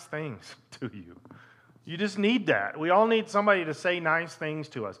says nice things to you. You just need that. We all need somebody to say nice things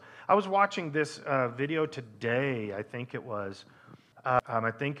to us. I was watching this video today, I think it was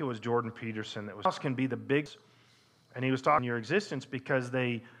Jordan Peterson that was can be the big, and he was talking your existence because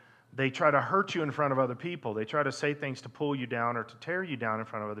they try to hurt you in front of other people. They try to say things to pull you down or to tear you down in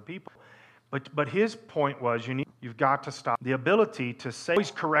front of other people. But his point was you've got to stop the ability to say,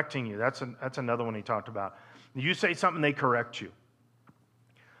 always correcting you. That's another one he talked about. You say something, they correct you.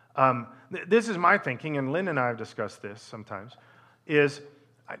 This is my thinking, and Lynn and I have discussed this sometimes, is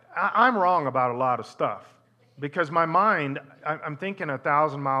I'm wrong about a lot of stuff because my mind, I'm thinking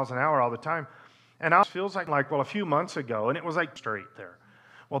 1,000 miles an hour all the time, and it feels like, well, a few months ago, and it was like straight there.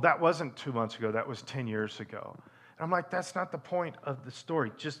 Well, that wasn't 2 months ago, that was 10 years ago. And I'm like, that's not the point of the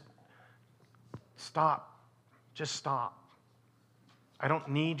story. Just stop. Just stop. I don't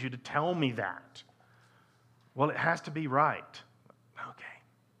need you to tell me that. Well, it has to be right. Okay.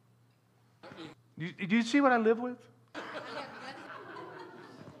 Do you see what I live with?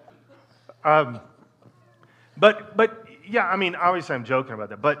 But yeah, I mean, obviously I'm joking about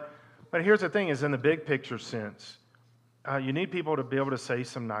that. But here's the thing: is in the big picture sense, you need people to be able to say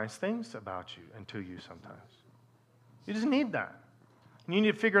some nice things about you and to you sometimes. You just need that. You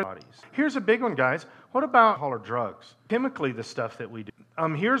need to figure out. Here's a big one, guys. What about alcohol or drugs? Chemically, the stuff that we do.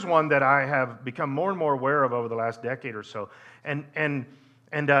 Here's one that I have become more and more aware of over the last decade or so, and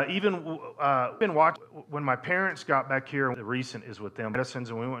even been watching when my parents got back here. The recent is with them medicines,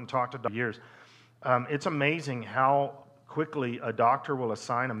 and we went and talked to doctors. Years. It's amazing how quickly a doctor will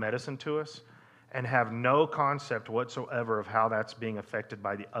assign a medicine to us and have no concept whatsoever of how that's being affected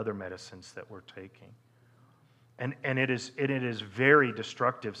by the other medicines that we're taking. And it is very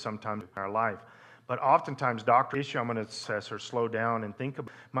destructive sometimes in our life. But oftentimes, doctor issue, I'm going to assess or slow down and think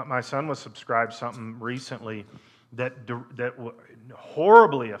about. My son was subscribed something recently that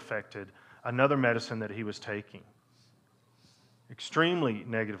horribly affected another medicine that he was taking. Extremely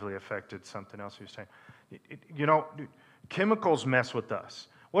negatively affected something else he was taking. Chemicals mess with us.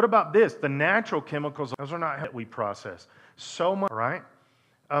 What about this? The natural chemicals, those are not that we process. So much, right?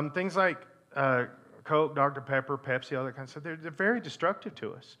 Things like Coke, Dr. Pepper, Pepsi, all that kind of stuff, they're very destructive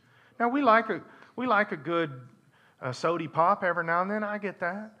to us. Now, we like a good sody pop every now and then. I get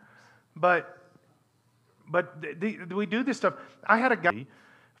that. But we do this stuff. I had a guy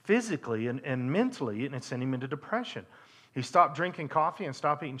physically and mentally, and it sent him into depression. He stopped drinking coffee and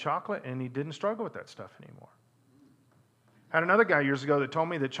stopped eating chocolate, and he didn't struggle with that stuff anymore. I had another guy years ago that told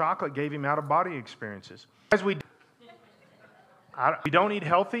me that chocolate gave him out-of-body experiences. As we don't eat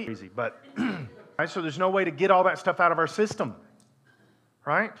healthy, easy, but so there's no way to get all that stuff out of our system,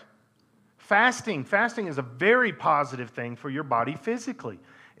 right? Fasting is a very positive thing for your body physically.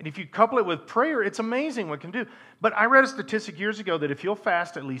 And if you couple it with prayer, it's amazing what it can do. But I read a statistic years ago that if you'll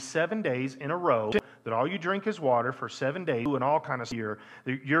fast at least 7 days in a row, that all you drink is water for 7 days, and all kind of you're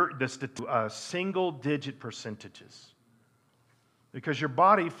single-digit percentages. Because your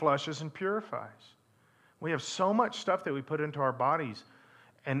body flushes and purifies. We have so much stuff that we put into our bodies,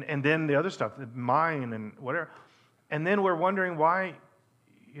 and then the other stuff, the mind and whatever. And then we're wondering why,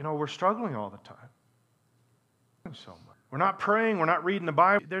 we're struggling all the time. So much. We're not praying, we're not reading the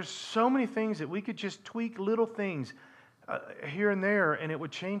Bible. There's so many things that we could just tweak little things here and there, and it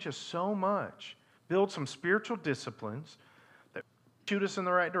would change us so much. Build some spiritual disciplines that shoot us in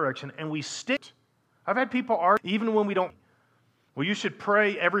the right direction, and we stick. I've had people argue, even when we don't. Well, you should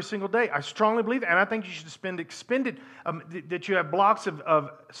pray every single day. I strongly believe that, and I think you should that you have blocks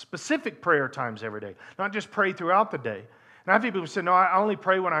of specific prayer times every day, not just pray throughout the day. And I've had people say, no, I only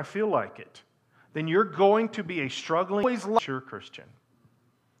pray when I feel like it. Then you're going to be a struggling, sure Christian.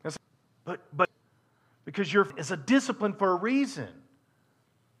 But because it's a discipline for a reason.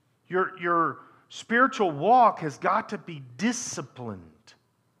 Your spiritual walk has got to be disciplined,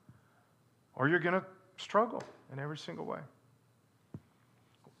 or you're going to struggle in every single way.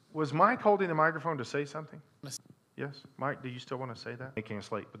 Was Mike holding the microphone to say something? Yes? Mike, do you still want to say that? Making us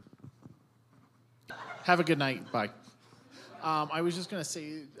late. Have a good night. Bye. I was just going to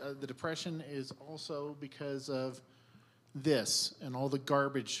say the depression is also because of this and all the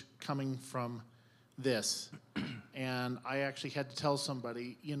garbage coming from this. And I actually had to tell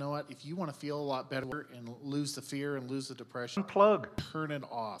somebody, you know what, if you want to feel a lot better and lose the fear and lose the depression, Unplug. turn it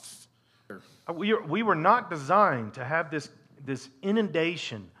off. We were not designed to have this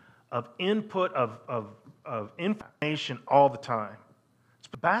inundation of input, of information all the time.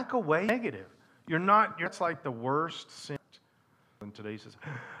 Back away negative. It's like the worst sin. And today says,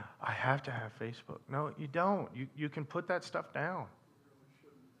 I have to have Facebook. No, you don't. You can put that stuff down.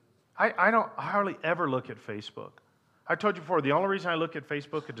 I hardly ever look at Facebook. I told you before, the only reason I look at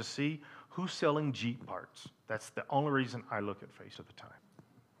Facebook is to see who's selling Jeep parts. That's the only reason I look at Facebook at the time.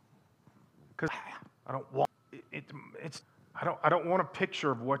 Because I don't want I don't want a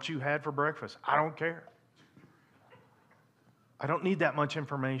picture of what you had for breakfast. I don't care. I don't need that much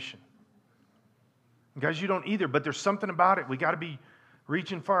information. And guys, you don't either, but there's something about it. We got to be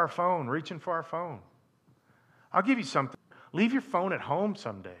reaching for our phone. I'll give you something. Leave your phone at home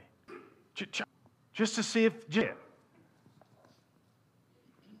someday. Just to see if...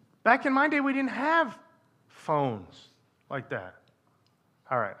 Back in my day, we didn't have phones like that.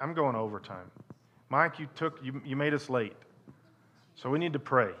 All right, I'm going overtime. Mike, you made us late. So we need to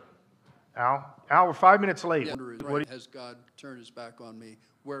pray. Al, we're 5 minutes late. Right. Has God turned his back on me?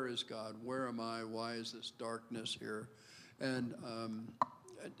 Where is God? Where am I? Why is this darkness here? And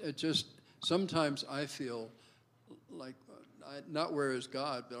it just, sometimes I feel like, not where is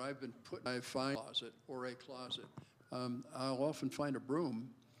God, but I find a closet or a closet. I'll often find a broom,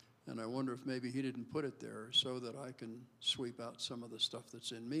 and I wonder if maybe he didn't put it there so that I can sweep out some of the stuff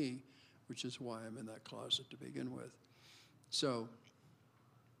that's in me, which is why I'm in that closet to begin with. So,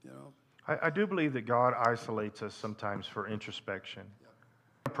 you know. I do believe that God isolates us sometimes for introspection. Yep.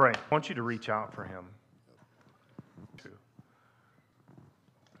 Pray. I want you to reach out for him. Yep.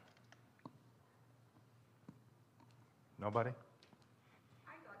 Nobody? I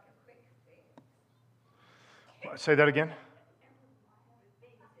got a quick fix. Say that again.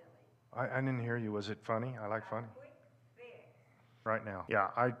 I didn't hear you. Was it funny? I like funny. Right now. Yeah,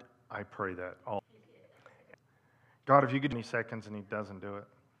 I pray that. God, if you give me seconds and he doesn't do it.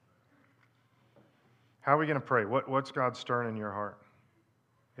 How are we going to pray? What's God stirring in your heart?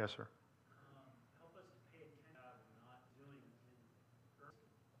 Yes, sir. Help us to pay attention and not doing it.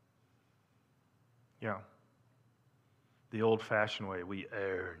 Yeah. The old-fashioned way. We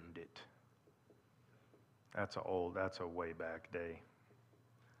earned it. That's a way back day.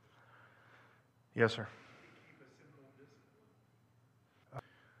 Yes, sir.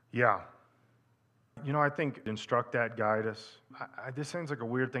 Yeah. You know, I think instruct that, guide us. This sounds like a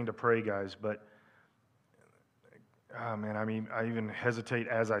weird thing to pray, guys, but oh man, I mean, I even hesitate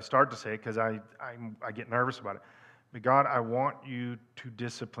as I start to say it because I get nervous about it. But God, I want you to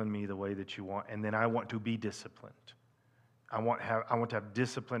discipline me the way that you want, and then I want to be disciplined. I want to have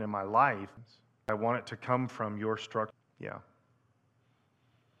discipline in my life. I want it to come from your structure. Yeah.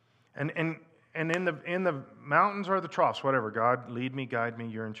 And in the mountains or the troughs, whatever, God, lead me, guide me.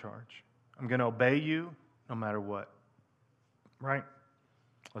 You're in charge. I'm going to obey you no matter what. Right?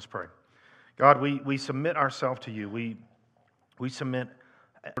 Let's pray. God, we submit ourselves to you. We submit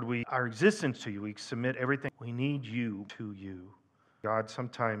our existence to you. We submit everything. We need you to you. God,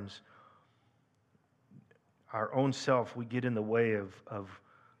 sometimes our own self, we get in the way of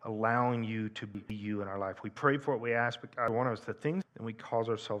allowing you to be you in our life. We pray for it, we ask, but God, want us the things, and we cause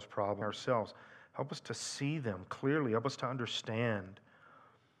ourselves problems ourselves. Help us to see them clearly. Help us to understand.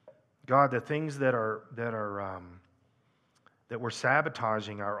 God, the things that we're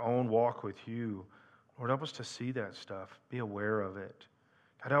sabotaging our own walk with you, Lord, help us to see that stuff, be aware of it.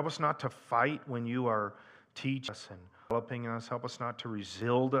 God, help us not to fight when you are teaching us and developing us. Help us not to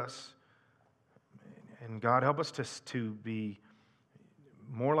resist us. And God, help us to be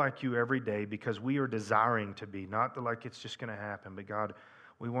more like you every day because we are desiring to be, not like it's just going to happen, but God,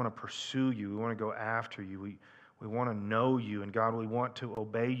 we want to pursue you. We want to go after you. We want to know you. And God, we want to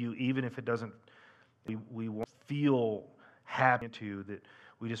obey you even if it doesn't, we won't feel happy to you, that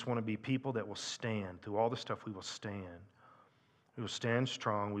we just want to be people that will stand. Through all the stuff, we will stand. We will stand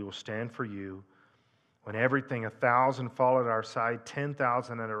strong. We will stand for you. When everything, 1,000 fall at our side,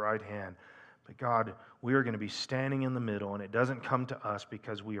 10,000 at our right hand. But God, we are going to be standing in the middle, and it doesn't come to us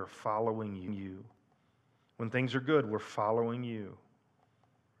because we are following you. When things are good, we're following you.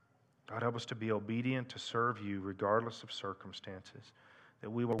 God, help us to be obedient, to serve you regardless of circumstances. That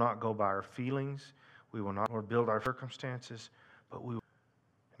we will not go by our feelings. We will not build our circumstances, but we will.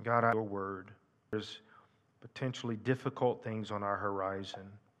 And God, your word. There's potentially difficult things on our horizon.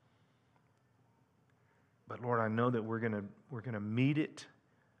 But Lord, I know that we're going to meet it.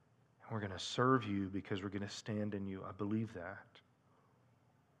 We're going to serve you because we're going to stand in you. I believe that.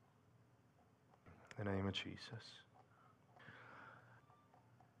 In the name of Jesus.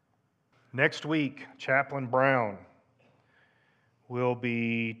 Next week, Chaplain Brown will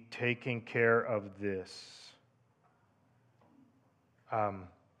be taking care of this.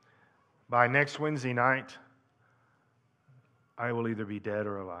 By next Wednesday night, I will either be dead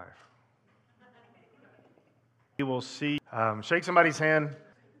or alive. We will see. Shake somebody's hand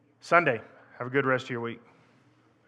Sunday. Have a good rest of your week.